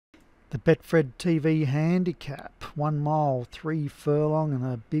The Betfred TV Handicap, 1 mile, 3 furlong and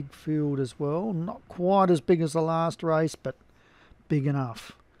a big field as well. Not quite as big as the last race, but big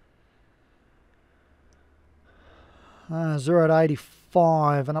enough. 0 to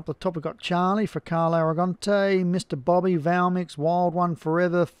 85, and up the top we've got Charlie for Carl Aragante, Mr. Bobby, Valmix, Wild One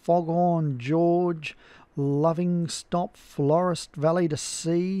Forever, Foghorn George, Loving Stop, Florist, Valley to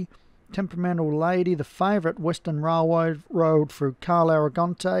Sea, Temperamental Lady, the favourite, Western Railroad Road through Carl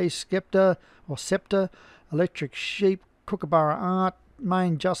Aragante, Scepter, Electric Sheep, Kookaburra Art,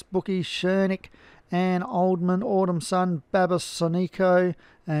 Main Just Bookie, Shernick, Anne Oldman, Autumn Sun, Babas Sonico,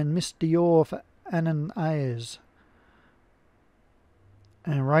 and Miss Dior for Annan Ayers.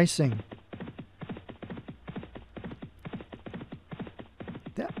 And racing.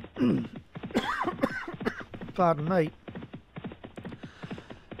 Pardon me.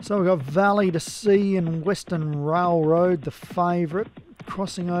 So we've got Valley to Sea and Western Railroad, the favourite.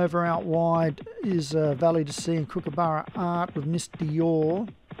 Crossing over out wide is Valley to Sea and Kookaburra Art with Miss Dior.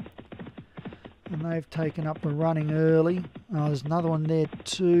 And they've taken up the running early. There's another one there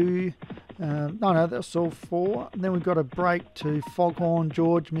too. No, that's all 4. And then we've got a break to Foghorn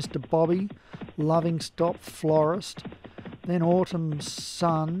George, Mr. Bobby, Loving Stop, Florist. Then Autumn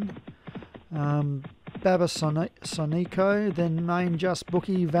Sun, Baba Sonico, then Main Just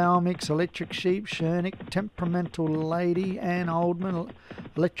Bookie, Valmix, Electric Sheep, Shernick, Temperamental Lady, Anne Oldman,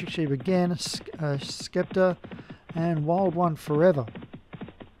 Electric Sheep again, Scepter, and Wild One Forever.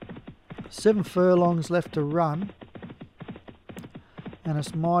 7 furlongs left to run. And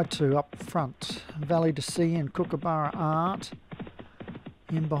it's my 2 up front, Valley to Sea and Kookaburra Art.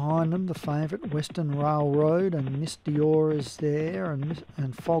 In behind them, the favourite, Western Railroad, and Miss Dior is there,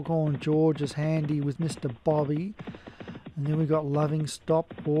 and Foghorn George is handy with Mr. Bobby. And then we've got Loving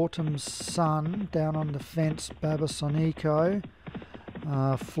Stop, Autumn Sun, down on the fence, Baba Sonico,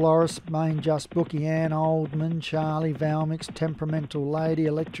 Florist, Main Just Bookie, Anne Oldman, Charlie, Valmix, Temperamental Lady,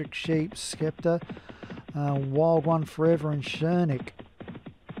 Electric Sheep, Scepter, Wild One Forever, and Shernick.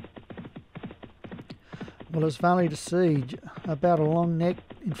 Well, it's Valley to Sea, about a long neck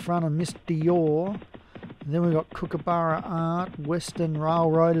in front of Miss Dior. And then we've got Kookaburra Art, Western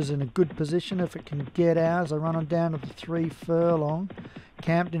Railroad is in a good position if it can get ours. They're running down to the 3 furlong.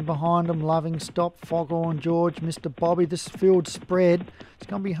 Camped in behind them, Loving Stop, Foghorn George, Mr. Bobby. This field spread. It's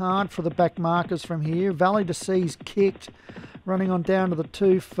going to be hard for the back markers from here. Valley to Sea's kicked. Running on down to the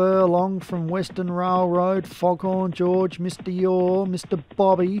 2 furlong from Western Railroad, Foghorn George, Miss Dior, Mr.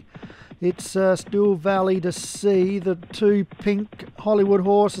 Bobby. It's still Valley to Sea. The 2 pink Hollywood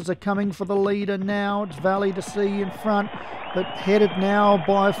horses are coming for the leader now. It's Valley to Sea in front, but headed now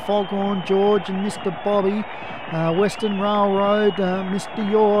by Foghorn George and Mr. Bobby. Western Railroad, Miss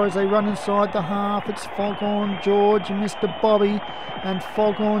Dior as they run inside the half. It's Foghorn George and Mr. Bobby, and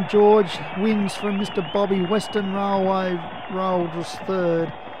Foghorn George wins from Mr. Bobby. Western Railway Road was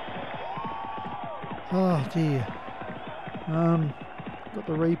 3rd. Oh dear. Got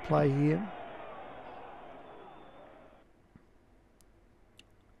the replay here.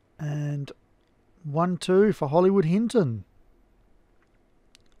 And 1-2 for Hollywood Hinton.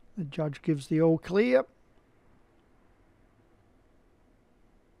 The judge gives the all clear.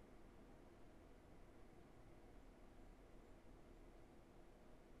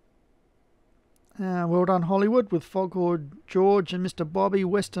 Well done, Hollywood, with Foghorn George and Mr. Bobby.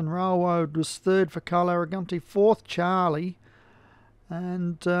 Western Railroad was 3rd for Carl Aragante, 4th Charlie,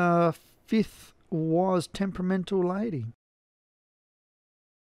 and 5th was Temperamental Lady.